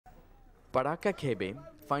Haque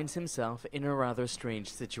finds himself in a rather strange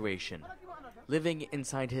situation, living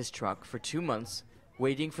inside his truck for 2 months,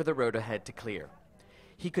 waiting for the road ahead to clear.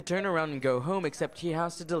 He could turn around and go home, except he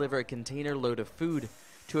has to deliver a container load of food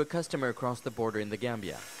to a customer across the border in the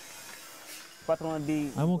Gambia.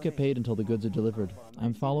 I won't get paid until the goods are delivered.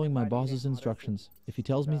 I'm following my boss's instructions. If he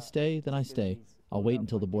tells me to stay, then I stay. I'll wait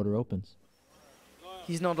until the border opens.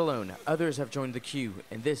 He's not alone. Others have joined the queue,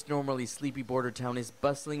 and this normally sleepy border town is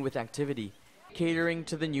bustling with activity, catering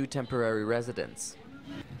to the new temporary residents.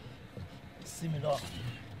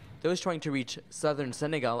 Those trying to reach southern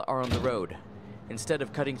Senegal are on the road. Instead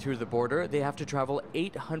of cutting through the border, they have to travel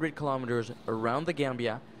 800 kilometers around the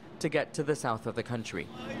Gambia to get to the south of the country.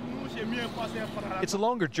 It's a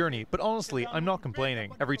longer journey, but honestly, I'm not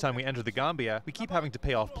complaining. Every time we enter the Gambia, we keep having to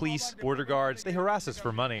pay off police, border guards. They harass us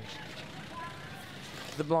for money.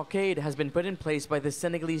 The blockade has been put in place by the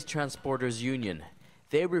Senegalese Transporters Union.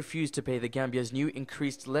 They refuse to pay the Gambia's new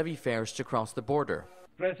increased levy fares to cross the border.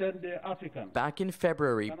 Back in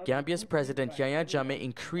February, Gambia's President Yahya Jammeh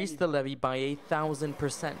increased the levy by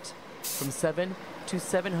 1,000%, from $700 to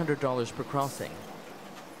 $700 per crossing.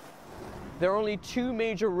 There are only 2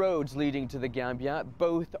 major roads leading to the Gambia.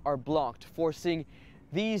 Both are blocked, forcing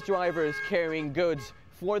these drivers carrying goods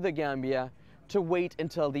for the Gambia to wait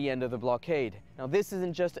until the end of the blockade. Now, this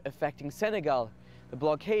isn't just affecting Senegal. The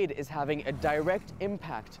blockade is having a direct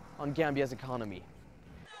impact on Gambia's economy.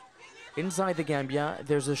 Inside the Gambia,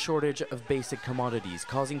 there's a shortage of basic commodities,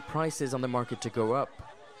 causing prices on the market to go up.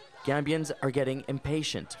 Gambians are getting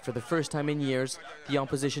impatient. For the first time in years, the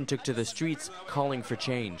opposition took to the streets, calling for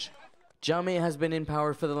change. Jammeh has been in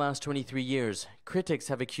power for the last 23 years. Critics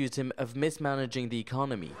have accused him of mismanaging the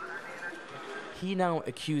economy. He now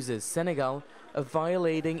accuses Senegal of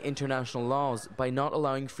violating international laws by not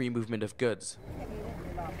allowing free movement of goods.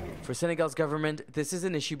 For Senegal's government, this is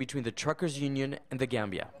an issue between the Truckers' Union and the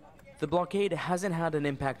Gambia. The blockade hasn't had an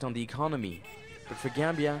impact on the economy, but for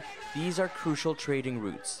Gambia, these are crucial trading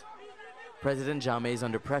routes. President Jammeh is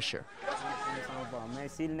under pressure.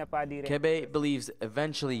 Kebe believes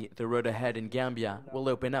eventually the road ahead in Gambia will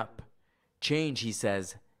open up. Change, he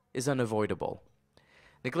says, is unavoidable.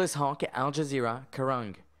 Nicolas, Haque, Al Jazeera,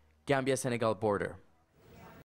 Karrang, Gambia-Senegal border.